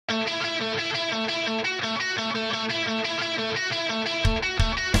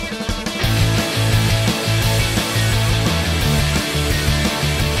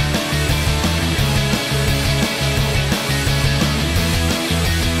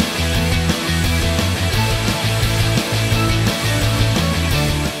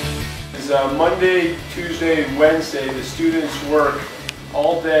Monday, Tuesday, and Wednesday, the students work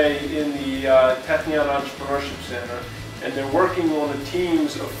all day in the Technion Entrepreneurship Center, and they're working on the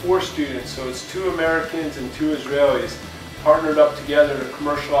teams of 4 students, so it's 2 Americans and 2 Israelis, partnered up together to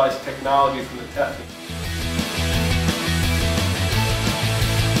commercialize technology from the Technion.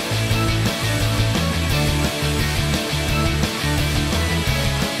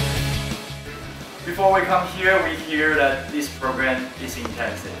 Before we come here, we hear that this program is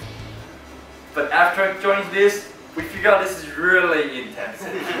intensive. But after joining this, we figure out this is really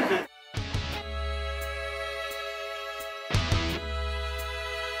intensive.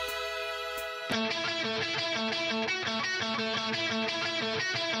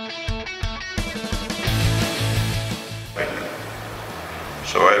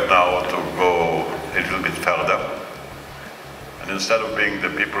 So I now want to go a little bit further. And instead of being the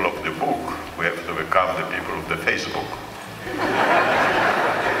people of the book, we have to become the people of the Facebook.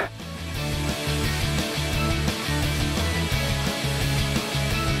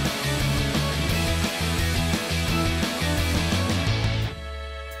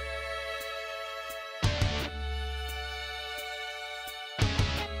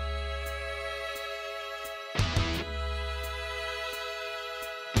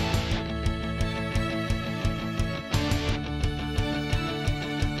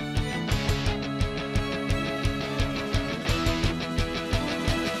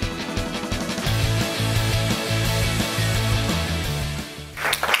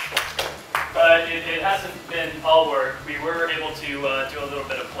 It hasn't been all work. We were able to do a little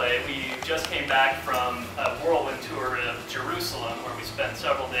bit of play. We just came back from a whirlwind tour of Jerusalem where we spent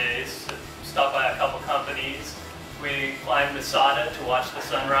several days, stopped by a couple companies. We climbed Masada to watch the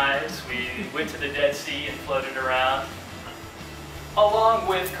sunrise. We went to the Dead Sea and floated around, along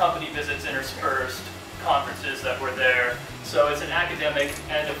with company visits interspersed, conferences that were there. So it's an academic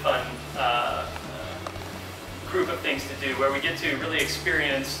and a fun group of things to do, where we get to really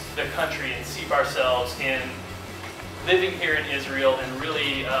experience the country and seep ourselves in living here in Israel and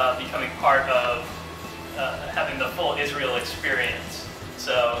really becoming part of having the full Israel experience.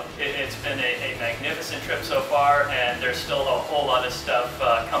 So it's been a magnificent trip so far, and there's still a whole lot of stuff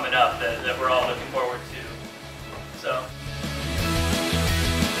coming up that we're all looking forward to. So.